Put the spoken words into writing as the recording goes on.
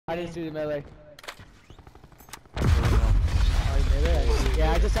I didn't see the melee. Oh,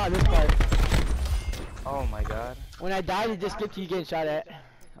 Yeah, I just saw this part. oh my god. When I died, it just skipped you getting shot at.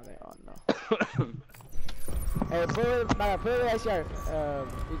 I'm like, oh no. Hey, put it ICR.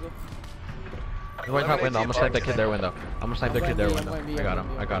 Weasel. He's one top window. I'm gonna snipe that kid their window. I'm gonna snipe that kid their window. I got him.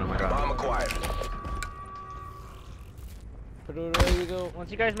 I got him. I got him. Bomb acquired. Put it away, Weasel.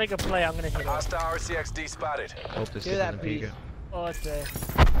 Once you guys make a play, I'm gonna hit it. Hostile RCXD spotted. Hope this Hear kid that, doesn't peek please. it. Oh, it's a.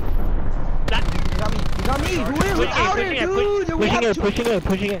 He's on me. Who is out here, dude?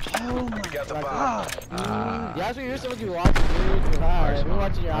 Pushing it. Oh my Got the bomb. god. Ah. Yeah, that's what you're supposed to be watching, dude. Relax. We're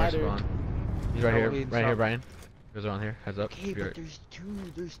watching your Nice hider. one. He's right here. Right here, Brian. Goes around here. Heads up. Okay, You're- but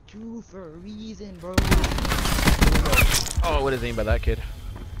there's two for a reason, bro. Oh, what is aimed by that kid?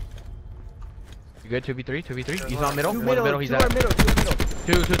 You good? 2v3? 2v3? He's on middle. Two One middle, middle. He's two at. are middle, two are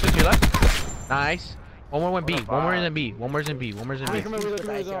middle. Two left. Nice. One more in B. One more in B. One more in B. One more in Come here, B. come here, Weasel. Come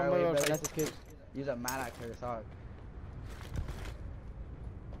here, Nice, Weasel. alright, I'm brother. that's his kid. Use a mad actor, sorry.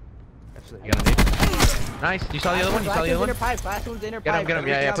 You got a nade? Nice. You saw the other one? You saw the other one? Last one's inner pipe. Get him.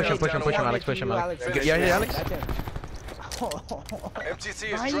 Yeah, push him, Alex. Push him, Alex. Yeah, Alex.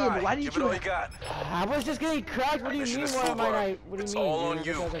 MTC is Ryan, dry. why didn't Give it you- all you got. I was just getting cracked. What do you Mission mean? is Why full am I bar. not? What do It's you mean? all dude? on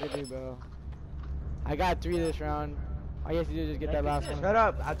you. That's what I could do, bro. I got 3 this round. All you have to do is just get that last one. Shut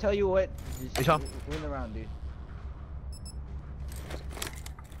up. I'll tell you what. Hey, Tom. Win the round, dude.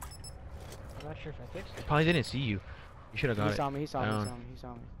 I'm not sure if I fixed it. Probably didn't see you. You should have got He it. saw me. He saw me. He Down. saw me. He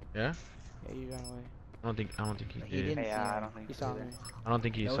saw me. Yeah? Yeah, you ran away. I don't think he He did. didn't. Yeah, I don't think He saw me. I don't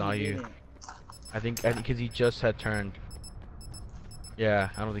think he No, saw he you. didn't. I think because he just had turned. Yeah,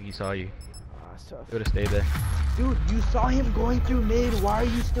 I don't think he saw you. Ah, it's tough. He would have stayed there. Dude, you saw him going through mid. Why are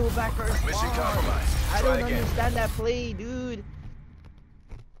you still back for a Mission spawn? compromised. I Try don't again. understand that play, dude.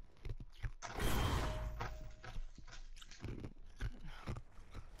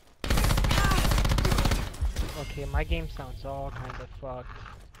 Okay, my game sounds all kind of fucked.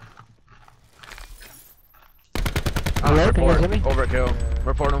 Report. Can you guys hear me? Overkill.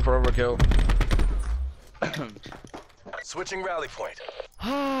 Report him for overkill. Switching rally point.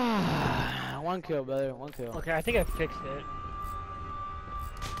 1 kill, brother. 1 kill. Okay, I think I fixed it.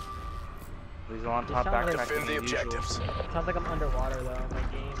 He's on top, back to Defend the objectives. It sounds like I'm underwater though in my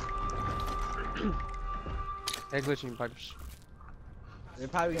game. Hey, glitching pipes. They're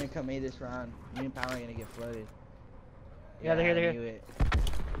probably gonna come A this round. Me and Power are gonna get flooded. Yeah, they're here, they're I here. knew it.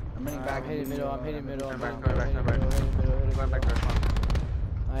 I'm running I'm back. hitting middle. I'm hitting middle. Turn I'm back, hitting turn back, middle, turn hitting middle, hitting Going middle. back to our spawn.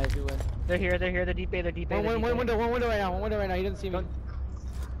 Nice, we win. They're here, they're deep A, they're deep A. One window right now. One window right now. He doesn't see me.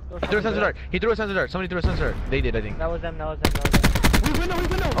 He threw a sensor dart. He threw a sensor dart. Somebody threw a sensor dart. They did, I think. That was them, that was them, that was them. We window.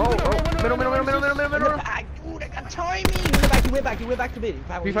 Middle. Back, dude, I got timing. He went back to mid.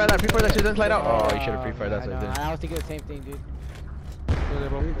 Pre-fire that shit didn't slide out. Oh, you should have pre-fired that so it didn't. I was thinking the same thing, dude.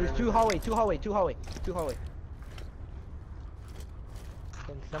 There's two hallway. Can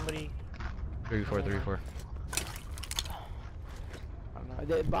somebody... 3v4.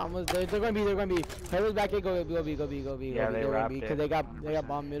 The bomb was. They're gonna be. Whoever's back there, go B. Yeah, they wrapped because it. they got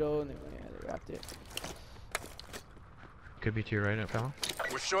bomb middle and they wrapped it. Could be to your right, pal.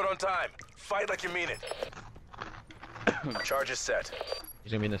 We're short on time. Fight like you mean it. Charge is set.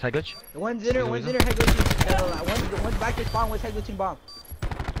 He's gonna be in this high glitch. One's inner, head glitching. One's back to spawn, one's head glitching bomb.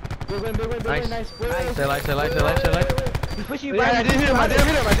 Big win, Nice. nice. Stay alive. He's pushing you Yeah, back. I didn't hit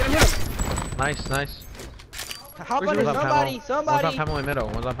him. Nice. Hop on it, somebody. One's on Pamo in middle.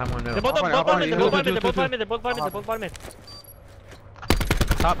 They're both bottom mid.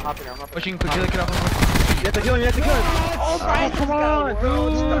 Top. Pushing, kill it off. You have to kill him. Oh, Brian, come on, bro.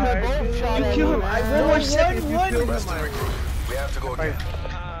 You kill him. I one more second. If you kill him, Rest and regroup. We have to go again.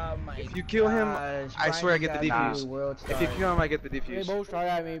 if you kill him, I swear I get the defuse. If you kill him, I get the They defuse. both shot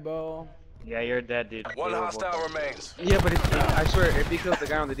at me, bro. Yeah, you're dead, dude. One hostile remains. Yeah, but I swear, if he kills the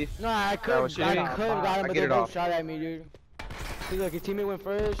guy on the defuse, No, I could was have shitty. got him, I but get they it both off. shot at me, dude. See, look, his teammate went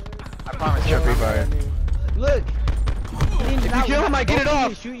first. I promise Sure, you. free fire. Look. If you kill him, I get it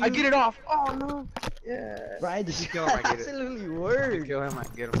off. I get it off. Oh no. Yeah. Brian, this If you kill him, I get it. absolutely If you works. kill him, I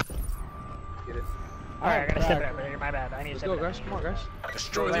get him. Get it. Alright, I gotta step it up, my bad. I need to Let's step go, it up. guys. Come on, guys.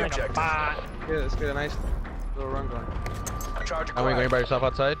 Destroy the objective. Let's get a nice little run going. Charge I'm going acquired. by yourself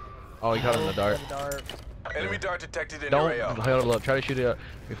outside. Oh, you caught him in the dart. Enemy dart detected in Don't your AO. hold it up. Try to shoot it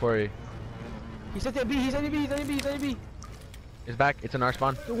before he. He's at B, he's at B. It's back. It's in our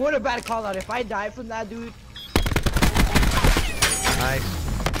spawn. What a bad call out. If I die from that dude. Nice.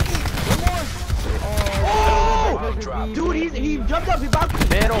 Bomb dropped. Dude, he jumped up, he bounced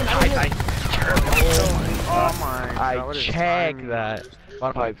me. Middle. I Oh my god. what is checked timing? that.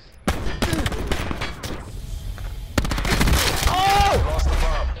 Bottom pipes. Lost the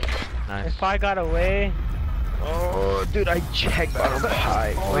bomb. Nice. If I got away, Oh, dude, I checked bottom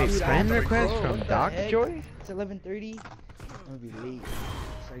pie. Wait, dude, I friend have to request go. from What the Doc heck? Joy? It's 11:30. I'm gonna be late.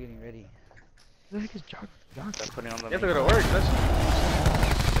 Start getting ready. What the heck is Doc? I'm putting on the You have to go to work. That's...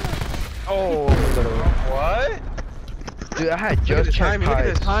 Oh, What? dude, I had Look at just this checked timing. Look at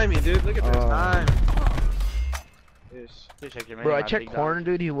this pipes. timing, dude. Look at this time. Yes. Please check your Bro, I menu, my checked big dog. corner,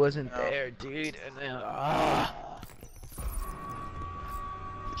 dude. He wasn't there, dude. And then,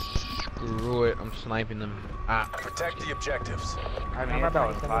 screw it. I'm sniping them. Ah. Protect the objectives. I mean, if that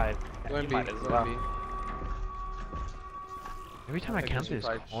was 5. Going B. Might as Going well. B. Every time I I count guess you this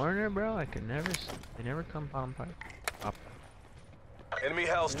pipes. corner, bro, I can never. They never come bottom pipe. Up. Enemy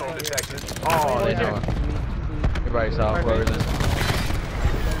hellstorm detected. Oh, they know. Everybody's out. Whoever's in.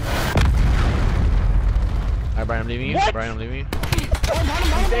 Alright, Brian, I'm leaving you. What? Brian, I'm leaving you.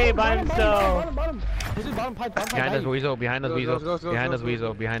 Stay by himself. This is bottom pipe. Behind us, Weasel. Behind us, Go, Weasel. go, go, Behind go, us, go.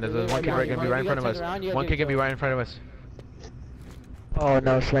 Weasel. Behind us. There's one kid right gonna be right in front of us. One kid gonna be right in front of us. Oh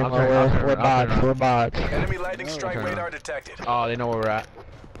no, Slim, I'll turn around. we're bots, we're bots. Enemy lightning strike turn radar around. detected. Oh, they know where we're at.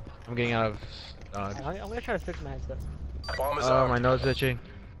 I'm getting out of dodge. I'm gonna try to fix my headset. Bomb is Oh, armed. my nose itching.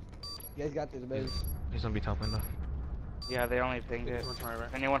 You guys got this, baby. He's gonna be top window. Yeah, they only pinged it.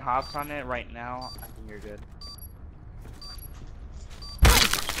 If anyone hops on it right now, I think you're good.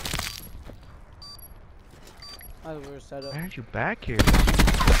 Oh, we're set up. Why aren't you back here?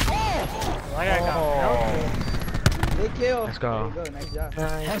 I got Big kill. Let's There go. you go. Nice job.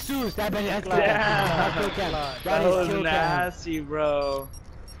 Jesus, that bad. That's Damn. kill cam. That That is was kill cam. nasty, bro.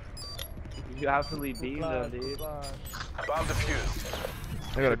 You absolutely beamed them, dude. Bomb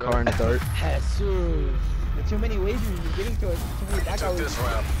defused. I got a car in the dark. Jesus. There's too many waves you're getting to it. Too many back Took out this waves.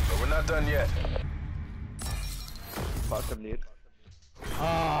 round, but we're not done yet. Fuck them, dude.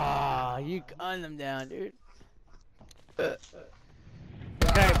 Ah, you gunned them down, dude. Okay,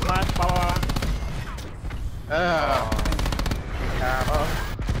 come on, follow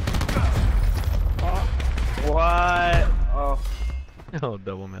What? Oh. Oh,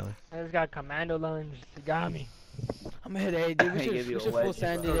 double melee. I just got commando lunge. You got me. I'm ahead A, dude. I We give should, you we a should wedge, full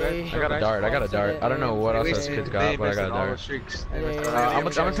send it bro. A. I got a dart. I got a dart. I don't know what else those kids got, but I got a dart. I'm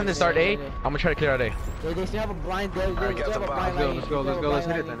gonna send this dart A. I'm gonna try to clear out A. They still have a blind. They Alright, still get have the a bomb. blind lightning. Let's go, They let's still go, have let's a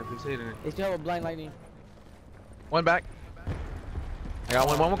hit it blind then. If it's hitting it. They still have a blind lightning. One back. I got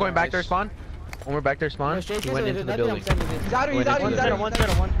one. One more going back there spawn. One more back there spawn. Straight He went into the building. He's out, he's Went out, into he's the out. building. One's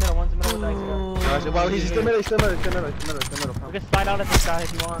middle, one's middle with ice. Well, he's still middle, still middle, still middle, still middle, still middle. We can slide out of this guy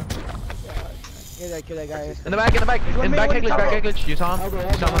if you want. Kill that guy. In the back, in the back, in the back, Heglich, back, Heglich. You saw him?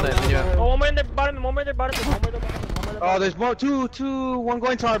 You saw him on the, yeah. Oh, one more in the bottom, one more in the bottom, one more in the bottom, one more in the Oh, bottom. there's more, two, one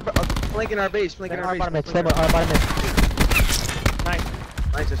going to our, flanking our base, flanking our base. Nice.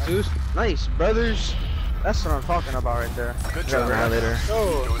 Nice, Jesus. Nice, brothers. That's what I'm talking about right there. Good Got job. an annihilator. Let's go.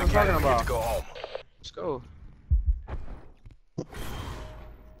 Do it I'm again. talking You get to about. go home. Let's go.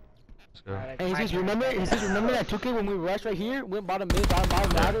 Let's go. Hey, he says, remember that 2K when we rushed right here, went bottom mid,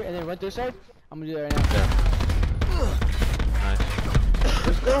 bottom ladder, and then went this side? I'm gonna do that right now. Nice.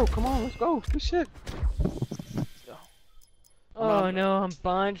 Let's go. Come on, let's go. Good shit. Oh no, I'm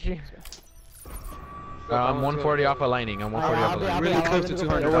bunchy. I'm 140 off a lightning. I'm 140 off a lightning. Really close to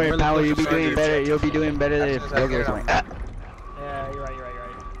 200. Don't worry, Pal, you'll be doing better. You'll be doing better than if That's Yogi was exactly like, Yeah, you're right.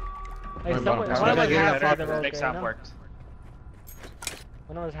 Hey, One someone, bottom. one of us Yeah, has to be yeah, the yeah. road car, no?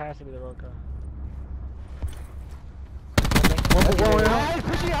 One of us has to be the road car. I was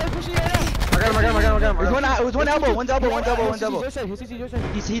pushing it out. I got him. It was one elbow, one's elbow, one's elbow, one's elbow. Your side.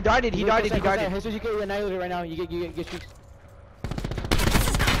 He darted. Jesus, you get annihilated right now. You get streaks.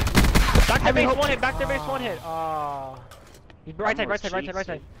 Back to base, one hit, back to base, one hit. Oh. He's right side.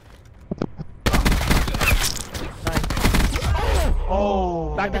 Nice.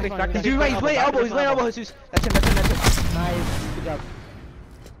 Oh. Back to base, He's doing right, he's playing elbow, Jesus. That's him. Nice. Good job.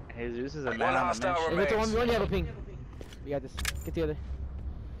 Jesus is a One man on a hostile mission. Hey, remains. we only have a ping. We got this. Get together.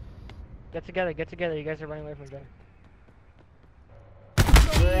 Get together. You guys are running away from each other.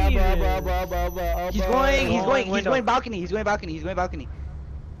 He's going balcony.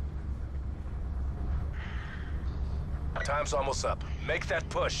 Time's almost up. Make that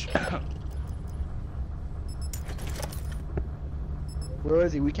push. Where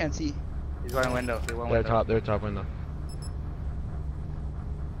is he? We can't see. He's going window. They're top window.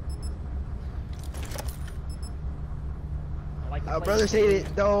 Brother said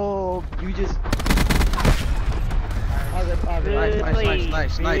it. No, you just.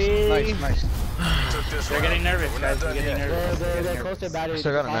 Nice. Took this They're round, getting nervous, but we're guys. not They're done getting yet. nervous. They're close to battery. I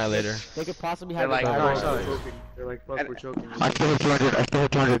still got an annihilator. They could possibly They're have like, the oh, They're like, fuck, we're choking. I still hit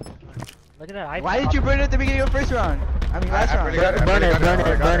 200. Look at that. Why did you burn it at the beginning of the first round? I mean, last round. Burn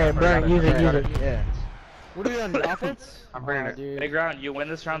it, use it. Yeah. What are we on, offense? I'm bringing it. Dude. Big round. You win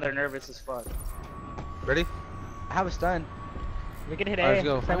this round, they're nervous as fuck. Ready? I have a stun. We can hit Alright, let's A.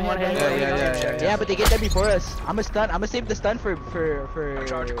 go. Someone hit Yeah. Yeah, but they get there before us. I'm a stun. I'm gonna save the stun for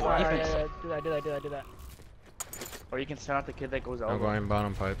Charge acquired. defense. Do that. Or you can stun out the kid that goes I'm over. going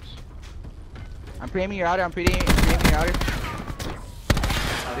bottom pipes. I'm pre-aiming your outer. I'm pre-aiming your outer.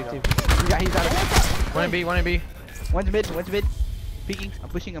 He's out of. One in B, one in B. One's mid. Peeking. I'm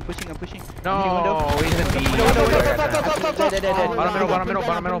pushing. No, he's in B. Bottom middle.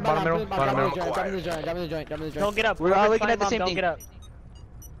 Jump in the joint. Don't get up. We're all looking Fine, at the Mom, same don't thing. Get up.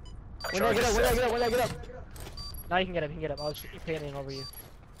 When I get up. Now you can get up. I'll shoot you panning over you.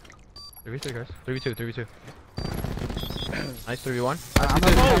 3v3 guys. 3v2. Nice 3v1.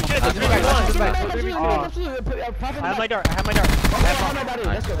 Oh shit, the 3v1. I have my dart.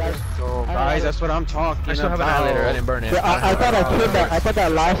 Let's go, guys. So, guys, that's what I'm talking I still have an about. annihilator. I didn't burn it. I thought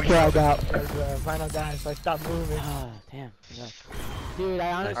that last kill I got was final guy, so I stopped moving. Ah, damn. Dude,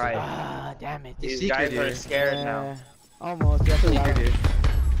 I honestly. Alright. Damn it. These Secret, guys are dude. scared now. Almost. Yeah, Dude.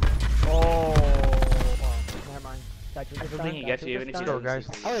 Oh. Never mind. I don't think he gets you even if Let's you go, don't. guys.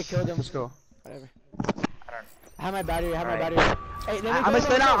 I would've killed him. Let's go. Whatever. I have my battery. Alright. Hey, I'm gonna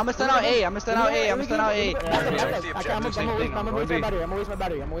stun out. I'm gonna stun out A. I'm gonna stun out A. I'm gonna waste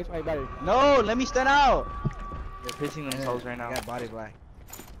my battery. No, let me stun out. They're pissing themselves right now. I got body black.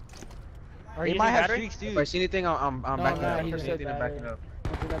 Are They you might using have battery? streaks If I too. see anything, I'm backing up. he If I just see anything, said I'm backing up.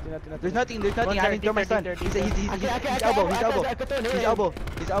 There's nothing. I One didn't throw my stun. there, He's there. elbow.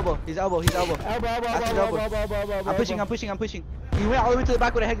 That's his elbow. I'm pushing. He went all the way to the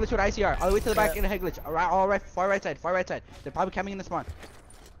back with a head glitch with ICR. All the way to the back in a head glitch. All right, far right side. They're probably coming in the spawn.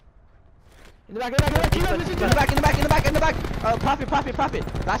 In the back.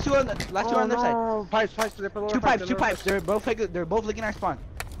 Profit. Last two on the side. Pipes. Two pipes. They're both looking our spawn.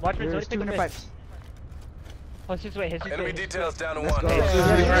 Watch me, There's don't two in take the the pipes. Oh, it's just wait, Enemy details down to Let's one. go. You're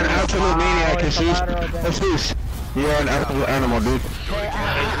an absolute maniac, Jesus. What's this? You're an absolute animal, dude.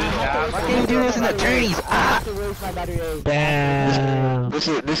 Why can't you do this in the journeys? Damn. This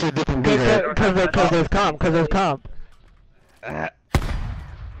is different beat. Cause there's comp.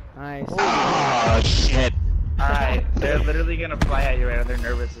 Nice. Oh shit. Alright, they're literally gonna fly at you right now. They're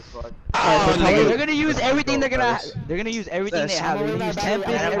nervous as fuck. They're gonna use everything. They're gonna use everything they have. They're gonna use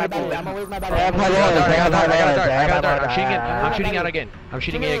Tempest, everything. I'm gonna waste my I battery. got dart. I'm shooting out again. I'm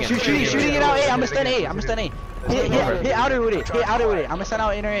shooting A again. Shooting it out. A. I'm gonna stun A. Hit outer with it. I'm gonna stun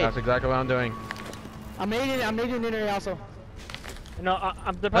out inner A. That's exactly what I'm doing. I'm nading in there also. No,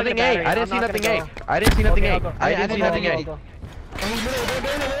 I'm Nothing A. I didn't see nothing A. I didn't see nothing A.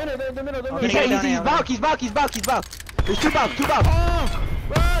 He's back. There's two back.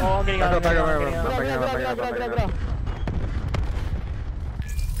 Oh, I'm getting out. Back up.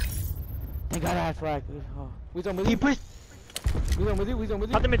 Thank God I had flag. He pushed. He's on with you. He's out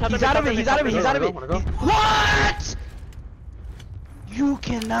of it. What? You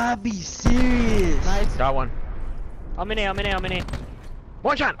cannot be serious. Nice. Got one. I'm in A.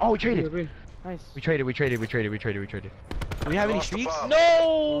 One shot. Oh, we traded. Nice. We traded. Do we have any Lost the streaks? bomb.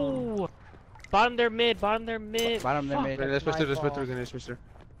 No! Bottom, they're mid. Bottom there, mid. Let's push through.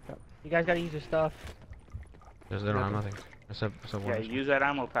 You guys gotta use your stuff. They don't have nothing. Except Yeah, one. use that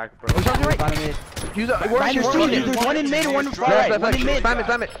ammo pack, bro. Bottom mid. Use it. There's one in mid and one far right. One in mid.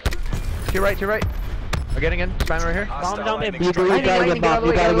 Spam it. To your right. Again. Spam right here. Bomb down mid. You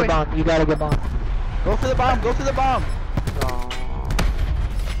gotta get bomb. Go for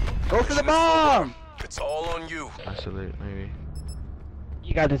the bomb. It's all on you. Absolute, maybe.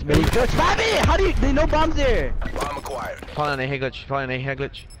 You got this, baby. Spam it! How do you? There's no bombs there. Bomb acquired. Falling on a head glitch.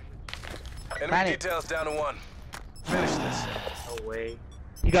 Enemy Panic. details down to one. Finish this. No way.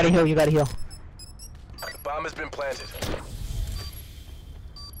 You gotta heal. The bomb has been planted.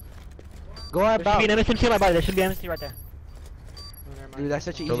 Go There should about. be an MSMC on my body. There should be an MSMC right there. Dude, that's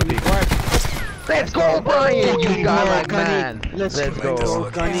such an Go easy to report. Let's go, Brian! You got like man. Let's go.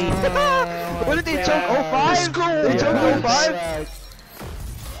 What did they choke? 05? They choked 05?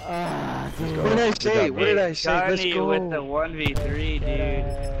 What did I say? Let's Gunny go. with the 1v3,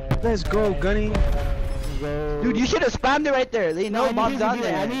 dude. Let's go, Gunny. Dude, you should have spammed it right there. They know bombs down I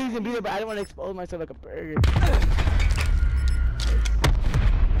there. knew he was gonna be there, but I didn't want to expose myself like a burger.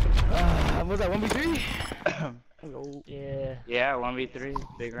 Was that 1v3? Yeah, 1v3.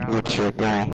 Big round. What's your guy?